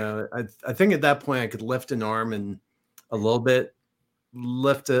 I think at that point I could lift an arm and a little bit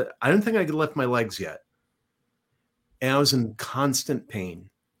lift it. I don't think I could lift my legs yet. And I was in constant pain.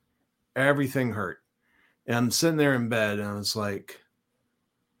 Everything hurt. And I'm sitting there in bed and I was like,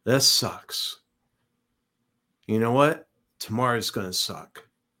 this sucks. You know what? Tomorrow's going to suck.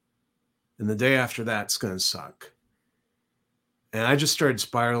 And the day after that's going to suck. And I just started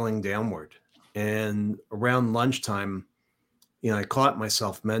spiraling downward. And around lunchtime, I caught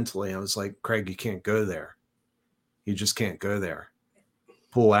myself mentally. I was like, Craig, you can't go there. You just can't go there.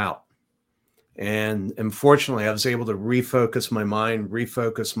 Pull out. And unfortunately, I was able to refocus my mind,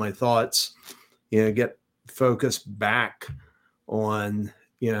 refocus my thoughts, get focused back on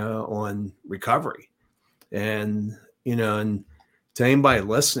recovery. And, and to anybody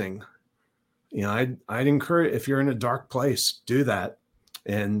listening, I'd encourage, if you're in a dark place, do that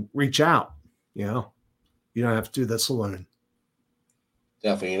and reach out. You don't have to do this alone.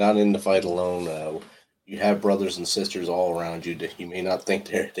 Definitely. You're not in the fight alone. You have brothers and sisters all around you that you may not think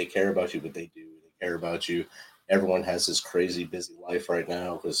they care about you, but they do. They care about you. Everyone has this crazy busy life right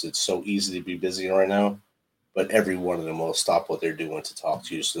now because it's so easy to be busy right now. But every one of them will stop what they're doing to talk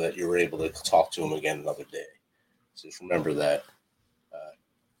to you so that you're able to talk to them again another day. So just remember that.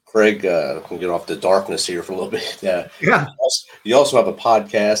 Craig, we'll get off the darkness here for a little bit. Yeah. You also have a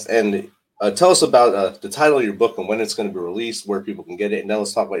podcast, and tell us about the title of your book and when it's going to be released, where people can get it, and then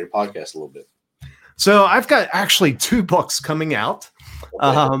let's talk about your podcast a little bit. So I've got actually 2 books coming out,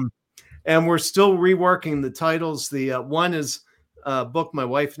 Okay. and we're still reworking the titles. The one is a book my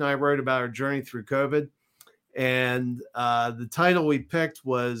wife and I wrote about our journey through COVID, and the title we picked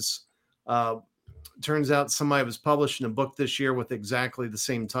was, turns out somebody was publishing a book this year with exactly the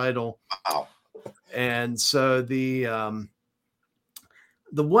same title. Wow. And so the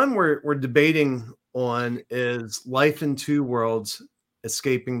one we're debating on is Life in Two Worlds,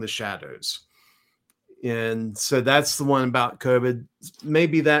 Escaping the Shadows. And so that's the one about COVID.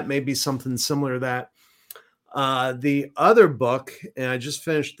 Maybe something similar to that. The other book, and I just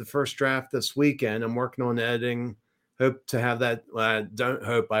finished the first draft this weekend. I'm working on editing. Hope to have that. I don't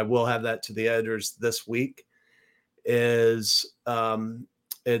hope, I will have that to the editors this week. It's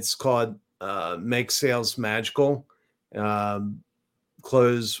called Make Sales Magical.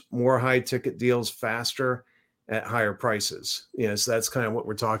 Close more high ticket deals faster at higher prices. So that's kind of what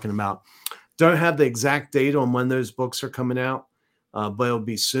we're talking about. Don't have the exact date on when those books are coming out, but it'll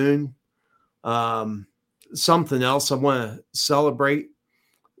be soon. Something else I want to celebrate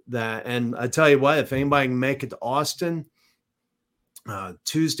that, and I tell you what, if anybody can make it to Austin,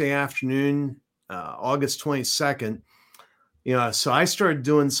 Tuesday afternoon, August 22nd, so I started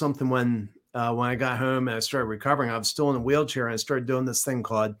doing something when I got home and I started recovering. I was still in a wheelchair, and I started doing this thing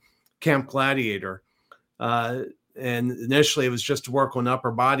called Camp Gladiator. And initially it was just to work on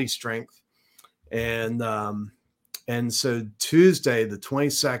upper body strength. And so Tuesday, the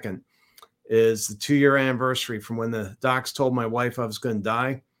 22nd, is the 2-year anniversary from when the docs told my wife I was going to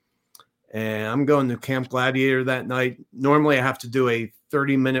die. And I'm going to Camp Gladiator that night. Normally I have to do a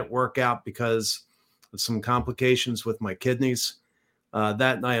 30-minute workout because of some complications with my kidneys.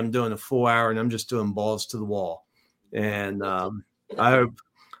 That night I'm doing a full hour, and I'm just doing balls to the wall. And I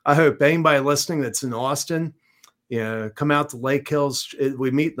hope anybody listening that's in Austin, come out to Lake Hills.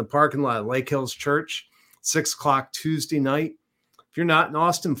 We meet in the parking lot of Lake Hills Church, 6:00 Tuesday night. If you're not in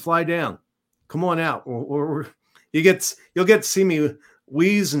Austin, fly down. Come on out. You'll get to see me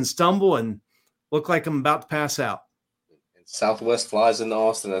wheeze and stumble and look like I'm about to pass out. And Southwest flies into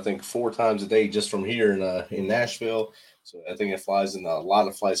Austin, I think 4 times a day just from here in Nashville. So I think it flies in a lot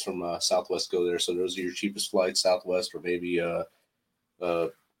of flights from Southwest go there. So those are your cheapest flights, Southwest, or maybe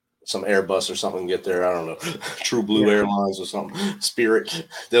some Airbus or something get there. I don't know, True Blue Airlines or something, Spirit.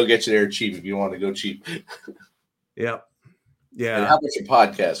 They'll get you there cheap if you want to go cheap. Yep. Yeah. And how about your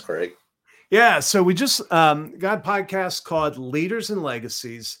podcast, Craig? Yeah. So we just got a podcast called Leaders and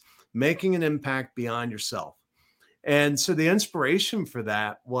Legacies, Making an Impact Beyond Yourself. And so the inspiration for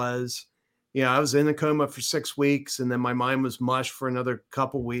that was, I was in a coma for 6 weeks, and then my mind was mush for another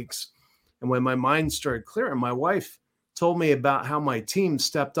couple weeks. And when my mind started clearing, my wife told me about how my team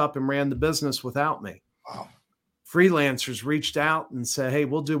stepped up and ran the business without me. Wow. Freelancers reached out and said, hey,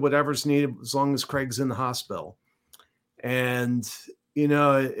 we'll do whatever's needed as long as Craig's in the hospital. And,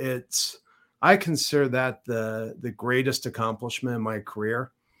 I consider that the greatest accomplishment in my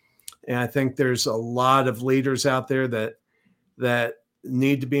career. And I think there's a lot of leaders out there that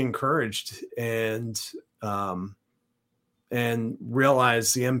need to be encouraged and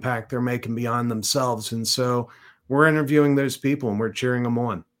realize the impact they're making beyond themselves. And so we're interviewing those people and we're cheering them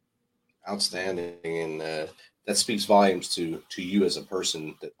on. Outstanding. And that speaks volumes to you as a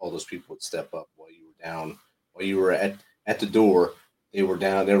person, that all those people would step up while you were down, while you were at the door. They were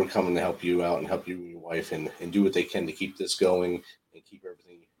down, they were coming to help you out and help you and your wife and do what they can to keep this going and keep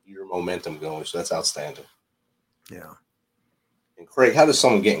everything, your momentum going. So that's outstanding. Yeah. And Craig, how does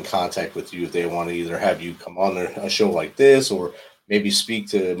someone get in contact with you if they want to either have you come on a show like this, or maybe speak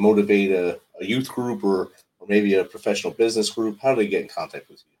to motivate a youth group or maybe a professional business group? How do they get in contact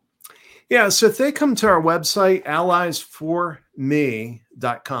with you? Yeah, so if they come to our website,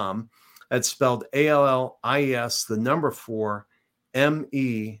 alliesforme.com, that's spelled ALLIES, the number 4,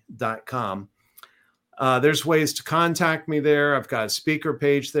 ME.com. There's ways to contact me there. I've got a speaker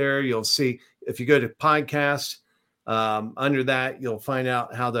page there. You'll see, if you go to podcast, under that, you'll find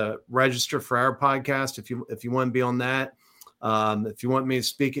out how to register for our podcast. If you want to be on that, if you want me to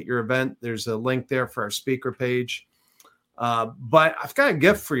speak at your event, there's a link there for our speaker page. But I've got a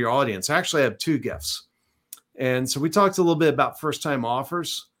gift for your audience. Actually, I have 2 gifts. And so we talked a little bit about first-time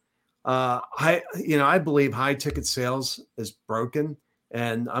offers. I believe high ticket sales is broken,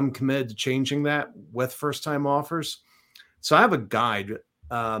 and I'm committed to changing that with first-time offers. So I have a guide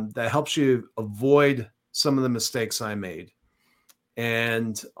that helps you avoid some of the mistakes I made,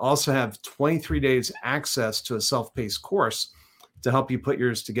 and also have 23 days access to a self-paced course to help you put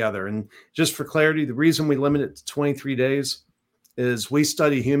yours together. And just for clarity, the reason we limit it to 23 days is we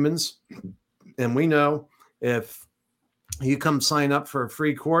study humans, and we know if you come sign up for a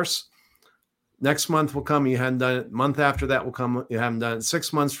free course, next month will come, you hadn't done it. Month after that will come, you haven't done it.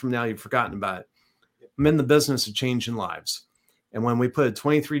 6 months from now, you've forgotten about it. I'm in the business of changing lives. And when we put a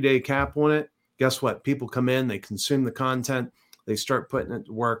 23-day cap on it, guess what? People come in, they consume the content, they start putting it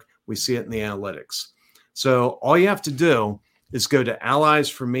to work. We see it in the analytics. So all you have to do is go to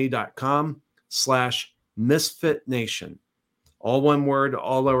alliesforme.com/misfitnation. All one word,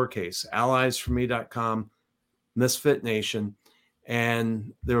 all lowercase, alliesforme.com/misfitnation.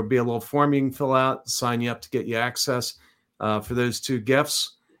 And there will be a little form you can fill out, sign you up to get you access for those 2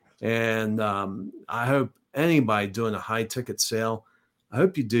 gifts. And I hope anybody doing a high ticket sale, I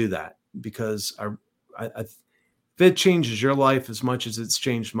hope you do that, because if it changes your life as much as it's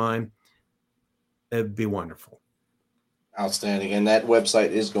changed mine, it'd be wonderful. Outstanding. And that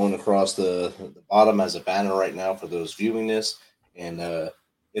website is going across the bottom as a banner right now for those viewing this. And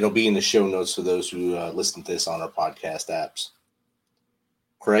it'll be in the show notes for those who listen to this on our podcast apps.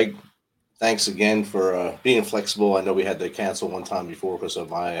 Craig, thanks again for being flexible. I know we had to cancel one time before because of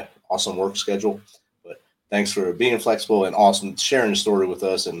my awesome work schedule. But thanks for being flexible and awesome sharing the story with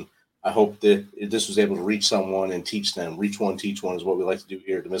us. And I hope that this was able to reach someone and teach them. Reach one, teach one is what we like to do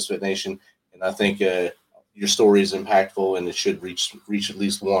here at the Misfit Nation. And I think your story is impactful, and it should reach at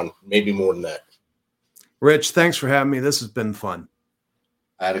least one, maybe more than that. Rich, thanks for having me. This has been fun.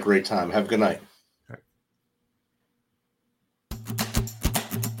 I had a great time. Have a good night. All right.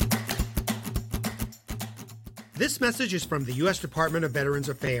 This message is from the U.S. Department of Veterans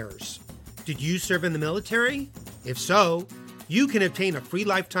Affairs. Did you serve in the military? If so, you can obtain a free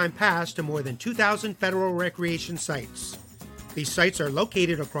lifetime pass to more than 2,000 federal recreation sites. These sites are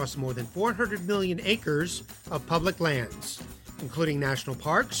located across more than 400 million acres of public lands, including national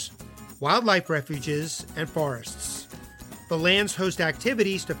parks, wildlife refuges, and forests. The lands host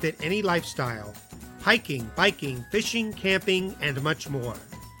activities to fit any lifestyle: hiking, biking, fishing, camping, and much more.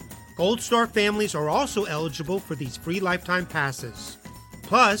 Gold Star families are also eligible for these free lifetime passes.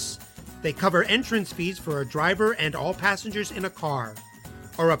 Plus, they cover entrance fees for a driver and all passengers in a car,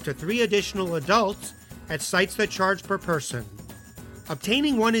 or up to 3 additional adults at sites that charge per person.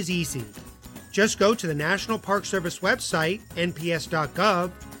 Obtaining one is easy. Just go to the National Park Service website,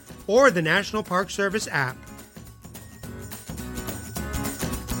 nps.gov, or the National Park Service app.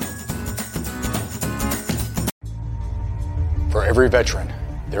 For every veteran,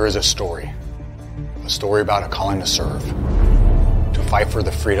 there is a story about a calling to serve, to fight for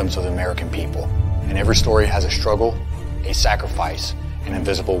the freedoms of the American people. And every story has a struggle, a sacrifice, and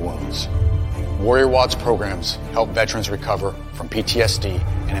invisible wounds. Warrior Watts programs help veterans recover from PTSD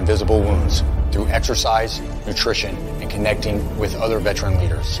and invisible wounds through exercise, nutrition, and connecting with other veteran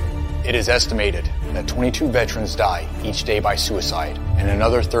leaders. It is estimated that 22 veterans die each day by suicide, and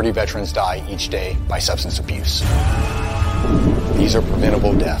another 30 veterans die each day by substance abuse. These are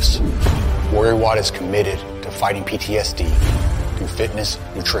preventable deaths. Warrior Watt is committed to fighting PTSD through fitness,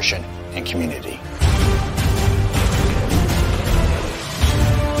 nutrition, and community.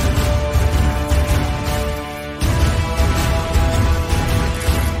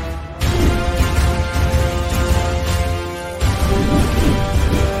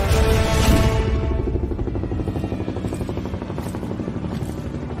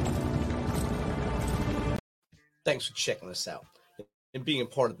 Thanks for checking us out and being a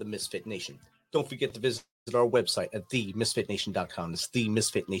part of the Misfit Nation. Don't forget to visit our website at themisfitnation.com. It's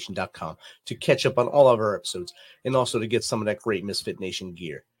themisfitnation.com to catch up on all of our episodes and also to get some of that great Misfit Nation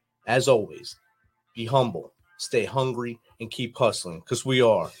gear. As always, be humble, stay hungry, and keep hustling, because we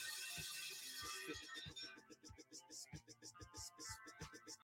are